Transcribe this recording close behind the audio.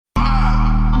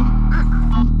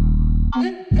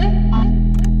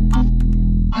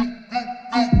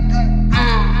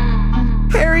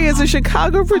Harry is a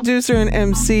Chicago producer and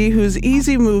MC whose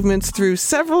easy movements through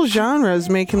several genres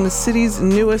make him the city's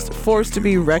newest force to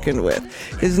be reckoned with.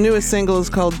 His newest single is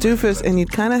called Doofus, and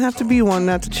you'd kind of have to be one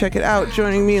not to check it out.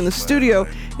 Joining me in the studio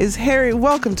is Harry.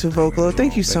 Welcome to Vocalo.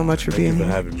 Thank you so much for being here.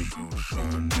 Thank you for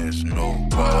having me.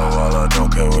 I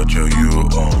don't care what you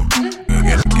on.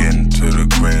 Getting to the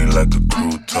green like a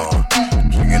crouton.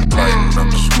 Chicken biting up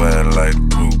the sweat like a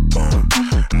coupon.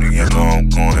 Nigga know I'm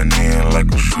going in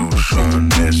like a shoe, son.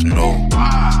 There's no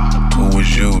who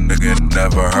was you, nigga,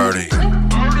 never heard of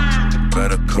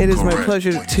you. It is my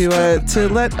pleasure to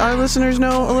let our listeners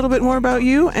know a little bit more about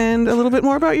you and a little bit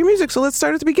more about your music. So let's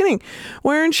start at the beginning.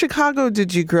 Where in Chicago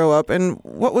did you grow up, and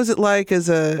what was it like as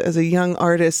a young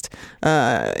artist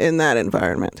in that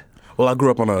environment? Well, I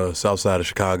grew up on the south side of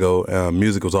Chicago.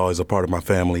 Music was always a part of my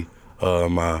family.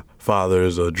 My father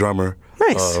is a drummer.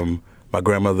 Nice. My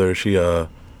grandmother, she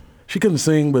couldn't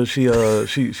sing, but she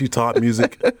taught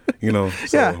music, you know.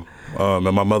 So, yeah.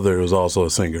 And my mother was also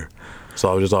a singer, so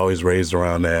I was just always raised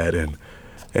around that, and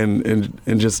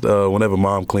just whenever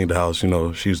Mom cleaned the house, you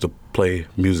know, she used to play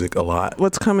music a lot.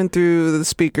 What's coming through the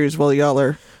speakers while y'all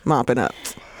are mopping up?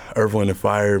 Earth, Wind and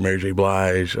Fire, Mary J.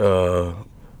 Blige,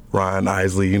 Ryan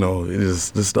Isley, you know,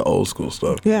 this is the old school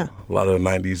stuff. Yeah. A lot of the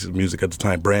 90s music at the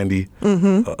time, Brandy,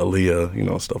 Aaliyah, you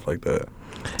know, stuff like that.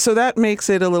 So that makes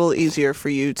it a little easier for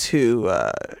you to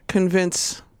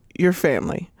convince your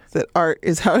family that art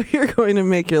is how you're going to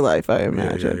make your life, I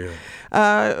imagine.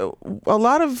 Yeah. A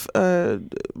lot of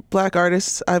black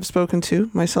artists I've spoken to,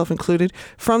 myself included,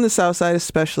 from the South Side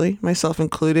especially, myself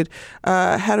included,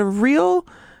 had a real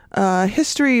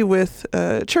history with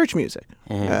church music.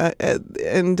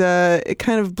 And it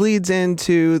kind of bleeds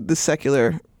into the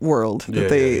secular world that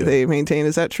they maintain.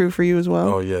 Is that true for you as well?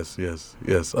 Oh, yes.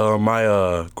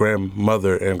 My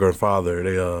grandmother and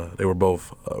grandfather, they were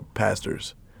both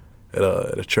pastors at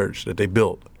a church that they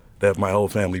built, that my whole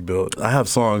family built. I have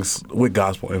songs with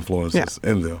gospel influences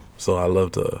in them, so I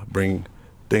love to bring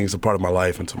things, a part of my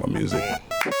life, into my music.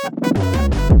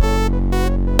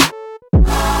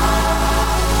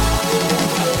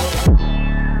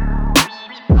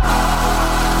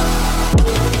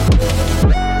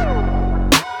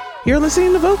 You're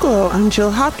listening to Vocalo. I'm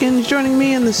Jill Hopkins. Joining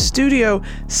me in the studio,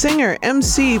 singer,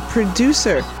 MC,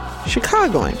 producer,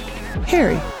 Chicagoan,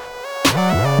 Harry.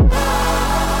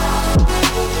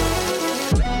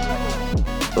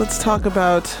 Let's talk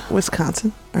about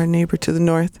Wisconsin, our neighbor to the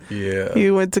north. Yeah.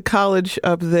 You went to college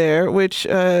up there, which,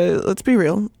 let's be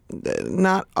real,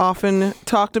 not often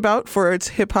talked about for its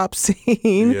hip-hop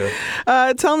scene.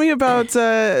 Yeah. Tell me about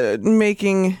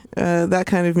making that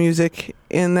kind of music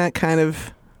in that kind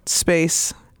of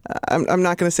space. I'm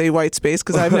not going to say white space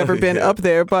because I've never been up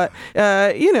there, but,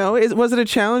 was it a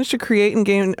challenge to create and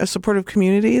gain a supportive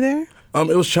community there?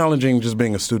 It was challenging just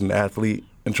being a student athlete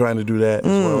and trying to do that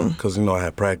as well, because, you know, I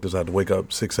had practice. I had to wake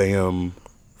up 6 a.m.,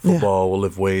 football,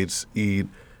 lift weights, eat,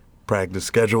 practice,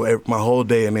 schedule my whole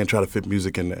day, and then try to fit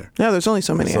music in there. Yeah, there's only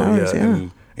so many hours,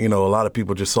 And, you know, a lot of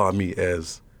people just saw me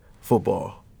as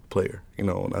football player. You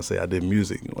know, when I say I did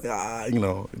music, like, you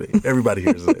know, everybody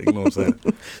hears it. You know what I'm saying?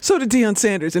 So did Deion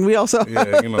Sanders, and we all saw how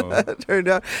that turned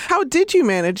out. How did you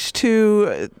manage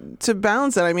to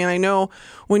balance that? I mean, I know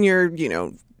when you're,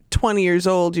 20 years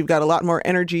old, you've got a lot more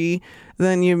energy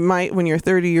than you might when you're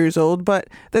 30 years old, but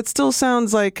that still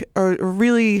sounds like a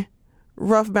really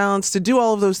rough balance to do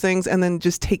all of those things and then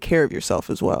just take care of yourself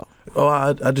as well. Oh,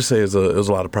 I just say it was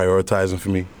a lot of prioritizing for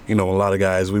me. You know, a lot of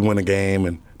guys, we win a game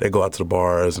and they go out to the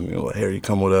bars and, like, Harry,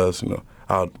 come with us. You know,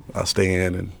 I'll stay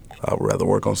in and I'd rather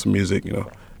work on some music,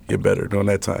 get better during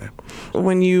that time.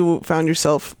 When you found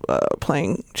yourself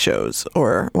playing shows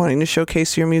or wanting to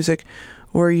showcase your music,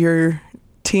 were your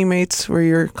teammates, were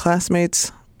your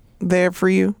classmates there for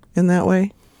you in that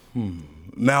way?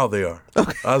 Now they are.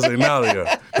 Okay. I say now they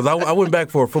are. Because I went back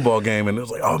for a football game, and it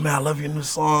was like, oh, man, I love your new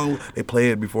song. They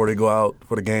play it before they go out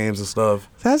for the games and stuff.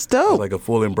 That's dope. It's like a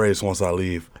full embrace once I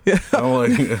leave. Yeah. I'm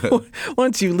like,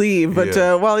 once you leave, but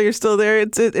while you're still there,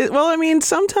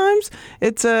 sometimes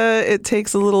it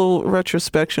takes a little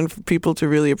retrospection for people to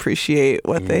really appreciate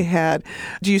what they had.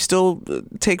 Do you still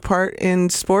take part in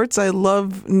sports? I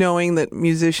love knowing that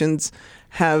musicians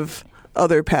have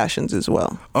other passions as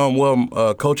well.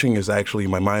 Coaching is actually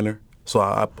my minor, so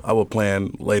I will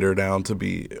plan later down to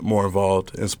be more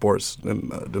involved in sports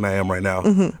than I am right now,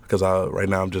 because right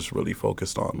now I'm just really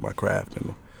focused on my craft.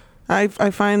 And I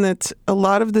find that a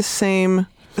lot of the same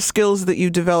skills that you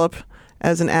develop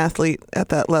as an athlete at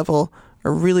that level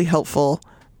are really helpful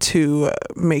to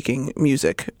making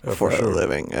music for a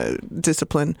living,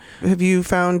 discipline. Have you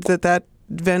found that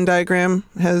Venn diagram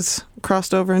has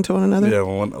crossed over into one another? Yeah,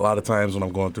 a lot of times when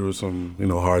I'm going through some,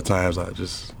 hard times,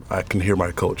 I can hear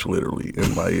my coach literally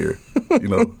in my ear,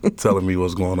 telling me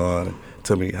what's going on, and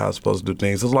telling me how I'm supposed to do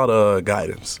things. There's a lot of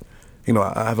guidance.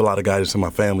 I have a lot of guidance in my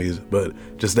family, but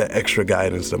just that extra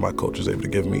guidance that my coach is able to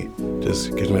give me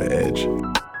just gives me the edge.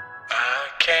 I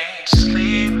can't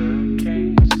sleep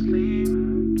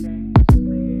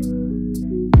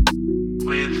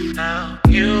without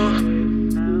you.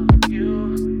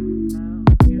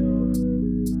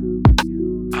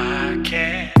 I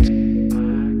can't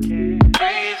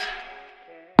breathe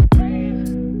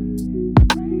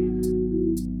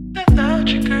without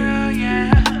you, girl,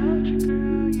 yeah.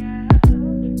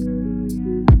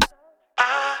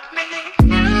 I need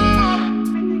you.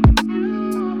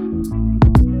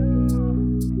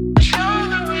 Show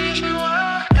the reason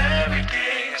why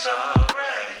everything's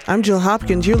alright. I'm Jill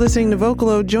Hopkins. You're listening to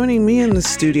Vocalo. Joining me in the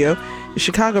studio is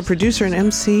Chicago producer and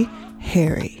MC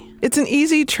Harry. It's an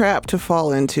easy trap to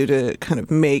fall into to kind of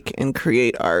make and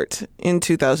create art in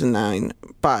 2009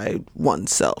 by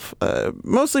oneself,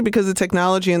 mostly because the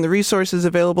technology and the resources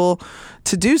available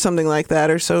to do something like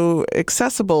that are so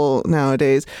accessible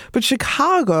nowadays. But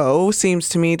Chicago seems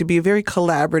to me to be a very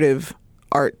collaborative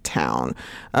art town,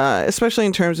 especially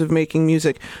in terms of making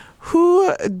music.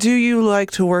 Who do you like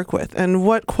to work with, and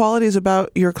what qualities about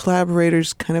your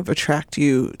collaborators kind of attract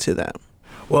you to them?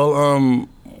 Well,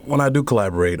 when I do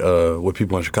collaborate with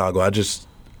people in Chicago,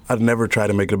 I'd never try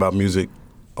to make it about music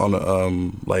on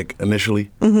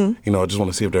initially. Mm-hmm. I just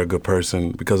want to see if they're a good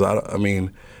person, because I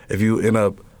mean, if you end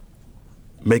up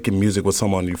making music with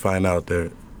someone, you find out there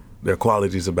are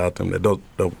qualities about them that don't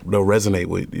resonate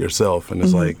with yourself, and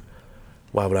it's like,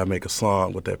 why would I make a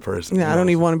song with that person? Yeah, I don't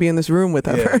even want to be in this room with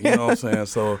that person. You know what I'm saying?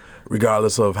 So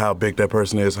regardless of how big that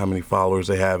person is, how many followers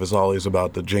they have, it's always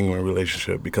about the genuine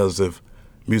relationship, because if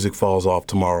music falls off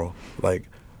tomorrow, like,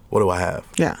 what do I have?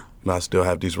 Yeah. I still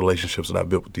have these relationships that I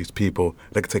built with these people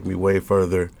that could take me way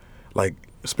further, like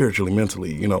spiritually,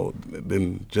 mentally,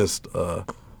 than just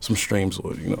some streams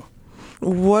would,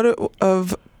 What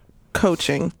of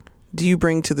coaching do you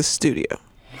bring to the studio?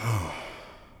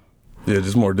 Yeah,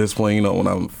 just more discipline, when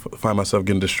I find myself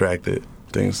getting distracted,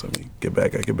 things, I get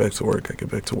back to work,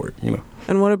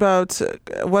 And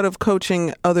what of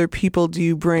coaching other people do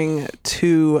you bring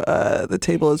to the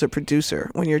table as a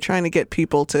producer when you're trying to get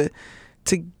people to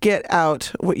get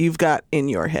out what you've got in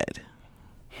your head?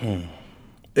 Yeah,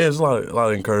 it's a lot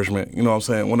of encouragement. You know what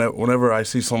I'm saying? Whenever I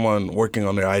see someone working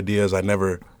on their ideas, I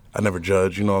never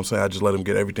judge. You know what I'm saying? I just let them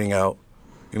get everything out.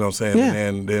 You know what I'm saying? Yeah.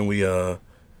 And then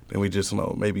we just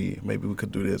maybe we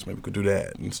could do this, maybe we could do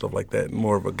that, and stuff like that.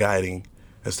 More of a guiding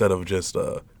instead of just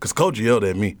because Coach yelled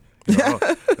at me.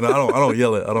 I don't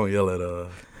yell at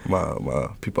my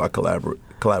people I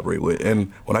collaborate with.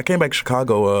 And when I came back to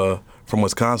Chicago from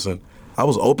Wisconsin, I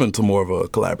was open to more of a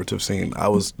collaborative scene. I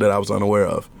was unaware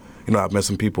of. I've met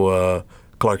some people,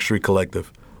 Clark Street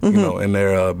Collective, and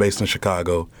they're based in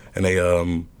Chicago, and they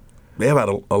have had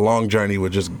a long journey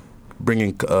with just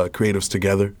bringing creatives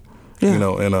together,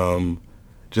 and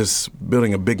just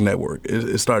building a big network.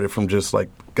 It started from just like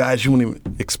guys you wouldn't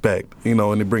even expect, and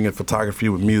they bring in photography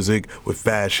with music, with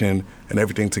fashion, and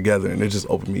everything together, and it just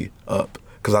opened me up,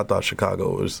 because I thought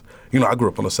Chicago was, I grew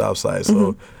up on the South Side,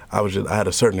 so I had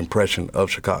a certain impression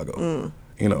of Chicago,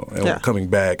 and coming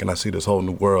back and I see this whole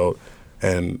new world,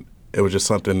 and it was just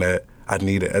something that I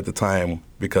needed at the time,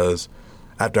 because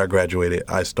after I graduated,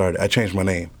 I changed my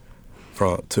name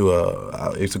I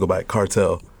used to go by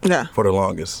Cartel for the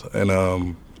longest, and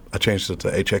I changed it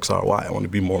to HXRY. I wanted to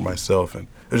be more myself, and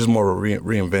it was just more of a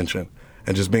reinvention,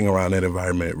 and just being around that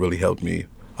environment really helped me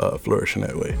flourish in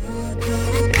that way.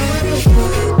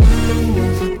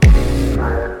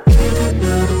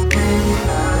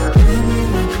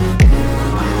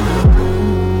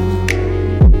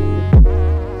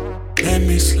 Let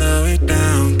me slow it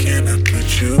down, can I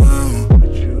put you on?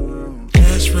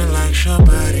 Just relax your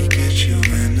body, get you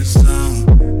in the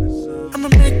zone. I'ma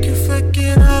make you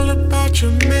forget all about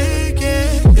your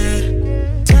making,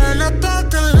 yeah. Turn up all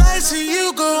the lights and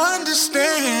you go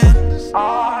understand.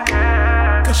 Oh,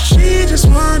 yeah. Cause she just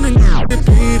wanna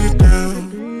beat it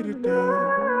down.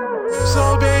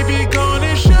 So baby,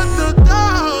 gonna shut the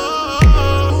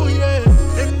door,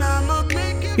 yeah. And I'ma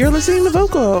make it. You're listening to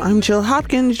Vocalo. I'm Jill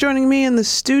Hopkins. Joining me in the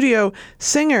studio,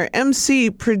 singer,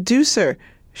 MC, producer,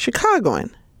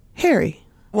 Chicagoan, Harry.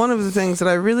 One of the things that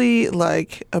I really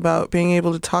like about being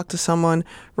able to talk to someone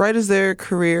right as their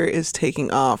career is taking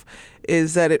off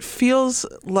is that it feels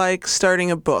like starting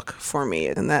a book for me,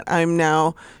 and that I'm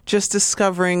now just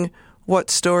discovering what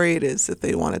story it is that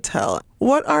they want to tell.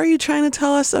 What are you trying to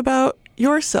tell us about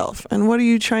yourself, and what are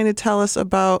you trying to tell us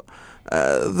about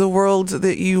the world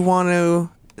that you want to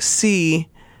see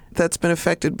that's been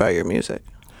affected by your music?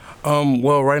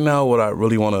 Well, right now, what I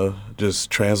really want to just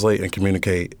translate and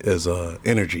communicate is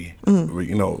energy.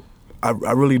 You know, I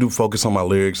really do focus on my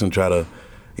lyrics and try to,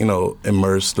 you know,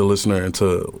 immerse the listener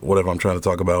into whatever I'm trying to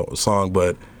talk about, a song.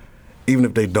 But even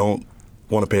if they don't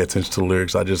want to pay attention to the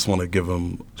lyrics, I just want to give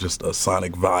them just a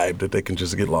sonic vibe that they can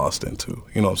just get lost into.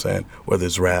 You know what I'm saying? Whether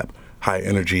it's rap, high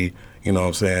energy, you know what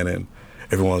I'm saying? And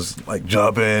everyone's like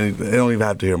jumping. They don't even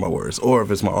have to hear my words. Or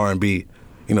if it's my R&B,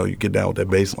 you know, you get down with that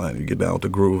bass line, you get down with the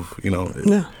groove, you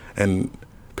know, and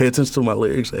pay attention to my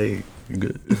lyrics. Hey, you're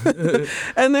good.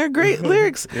 And they're great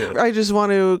lyrics. Yeah. I just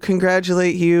want to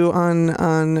congratulate you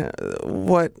on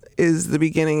what is the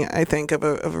beginning, I think, of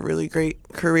a really great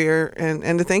career,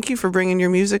 and to thank you for bringing your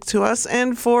music to us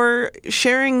and for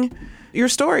sharing your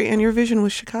story and your vision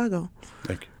with Chicago.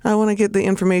 Thank you. I want to get the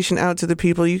information out to the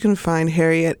people. You can find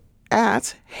Harry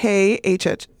at Hey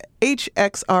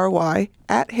HXRY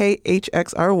at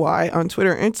HeyHXRY on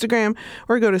Twitter and Instagram,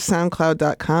 or go to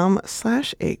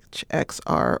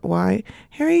soundcloud.com/HXRY.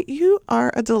 Harry, you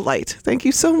are a delight. Thank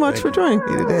you so much for joining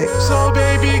me today. So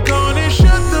baby, gonna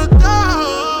shut the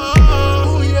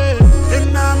door, yeah.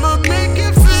 And I'ma make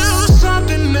you feel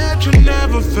something that you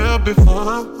never felt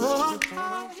before.